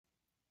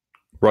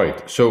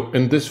Right, so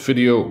in this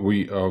video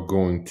we are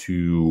going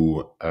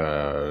to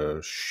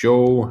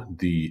show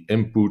the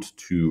input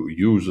to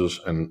users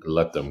and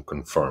let them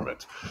confirm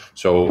it.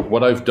 So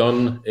what I've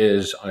done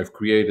is I've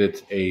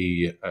created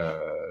a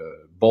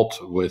bot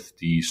with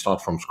the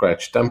start from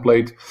scratch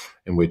template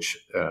in which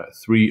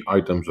three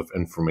items of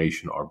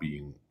information are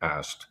being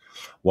asked.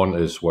 One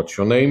is what's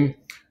your name,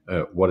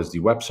 what is the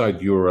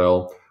website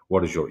URL,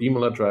 what is your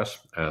email address,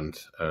 and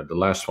the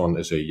last one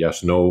is a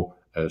yes/no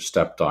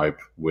step type,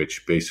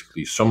 which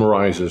basically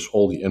summarizes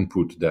all the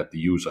input that the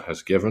user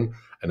has given.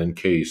 And in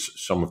case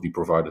some of the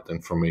provided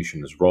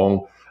information is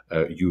wrong,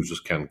 users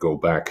can go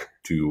back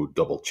to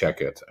double check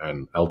it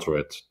and alter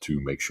it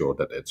to make sure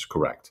that it's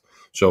correct.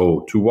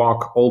 So to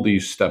walk all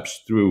these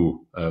steps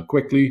through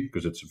quickly,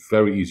 because it's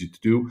very easy to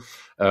do,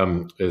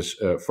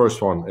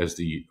 first one is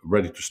the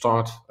ready to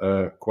start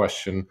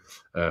question.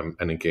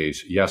 And in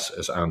case yes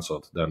is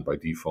answered, then by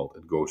default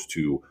it goes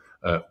to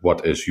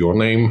what is your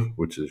name,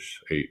 which is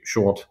a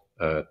short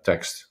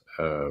text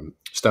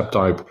step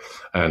type,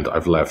 and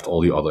I've left all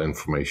the other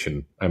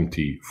information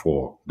empty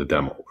for the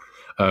demo.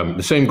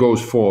 The same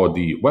goes for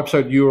the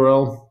website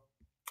URL,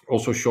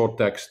 also short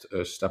text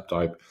step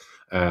type,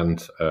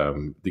 and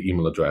the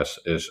email address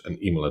is an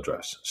email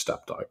address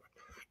step type.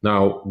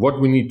 Now, what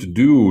we need to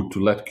do to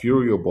let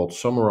Quriobot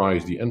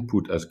summarize the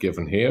input as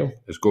given here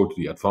is go to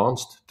the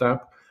Advanced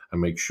tab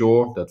and make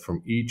sure that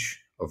from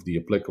each of the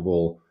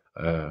applicable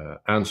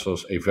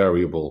answers a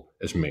variable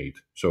is made.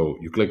 So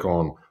you click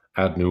on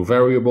Add New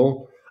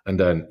Variable, and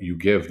then you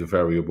give the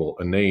variable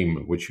a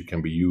name which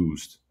can be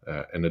used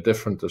in a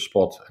different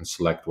spot and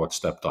select what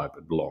step type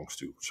it belongs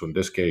to. So in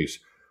this case,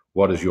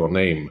 what is your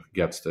name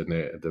gets the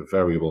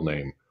variable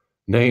name.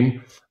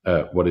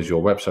 What is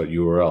your website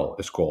URL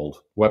is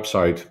called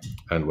website,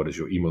 and what is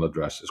your email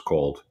address is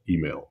called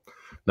email.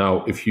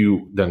 Now, if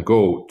you then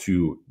go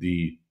to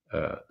the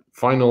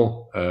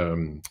final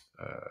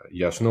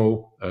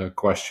yes/no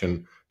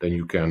question, then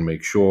you can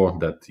make sure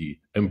that the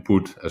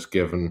input as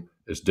given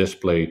is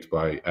displayed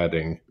by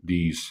adding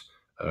these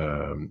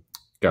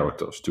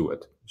characters to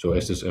it. So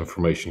is this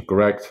information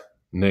correct?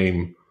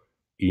 Name,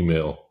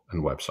 email,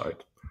 and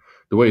website.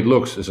 The way it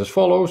looks is as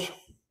follows.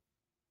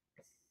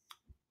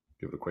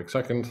 Give it a quick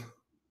second.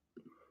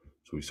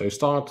 So we say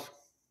start.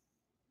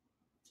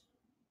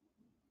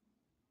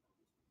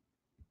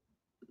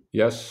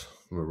 Yes,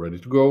 we're ready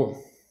to go.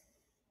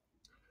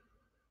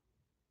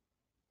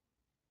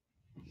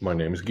 My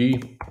name is Guy.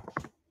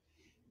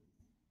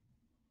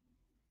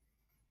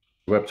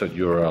 Website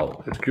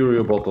URL is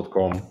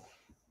quriobot.com.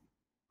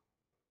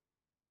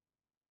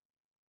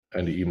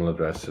 And the email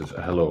address is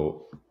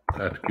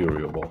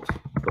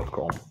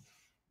hello@quriobot.com.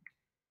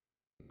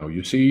 Now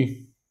you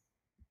see,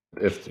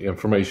 if the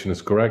information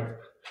is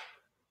correct,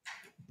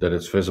 that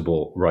it's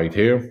visible right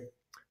here.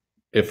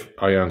 If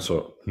I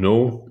answer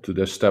no to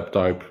this step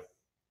type,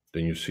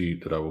 then you see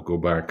that I will go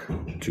back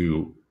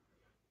to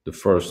the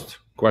first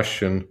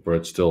question where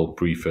it's still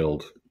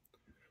pre-filled,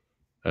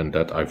 and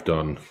that I've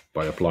done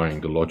by applying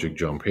the logic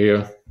jump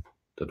here,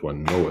 that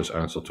when no is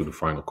answered to the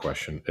final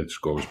question, it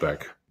goes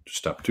back to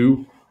step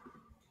 2,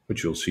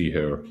 which you'll see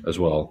here as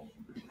well.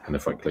 And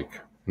if I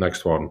click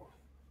next one,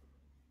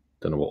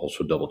 then I will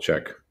also double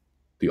check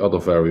the other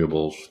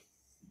variables.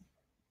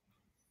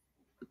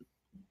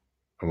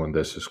 And when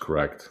this is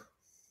correct,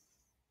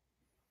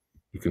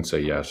 you can say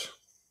yes.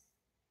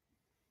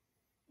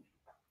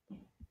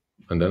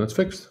 And then it's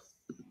fixed.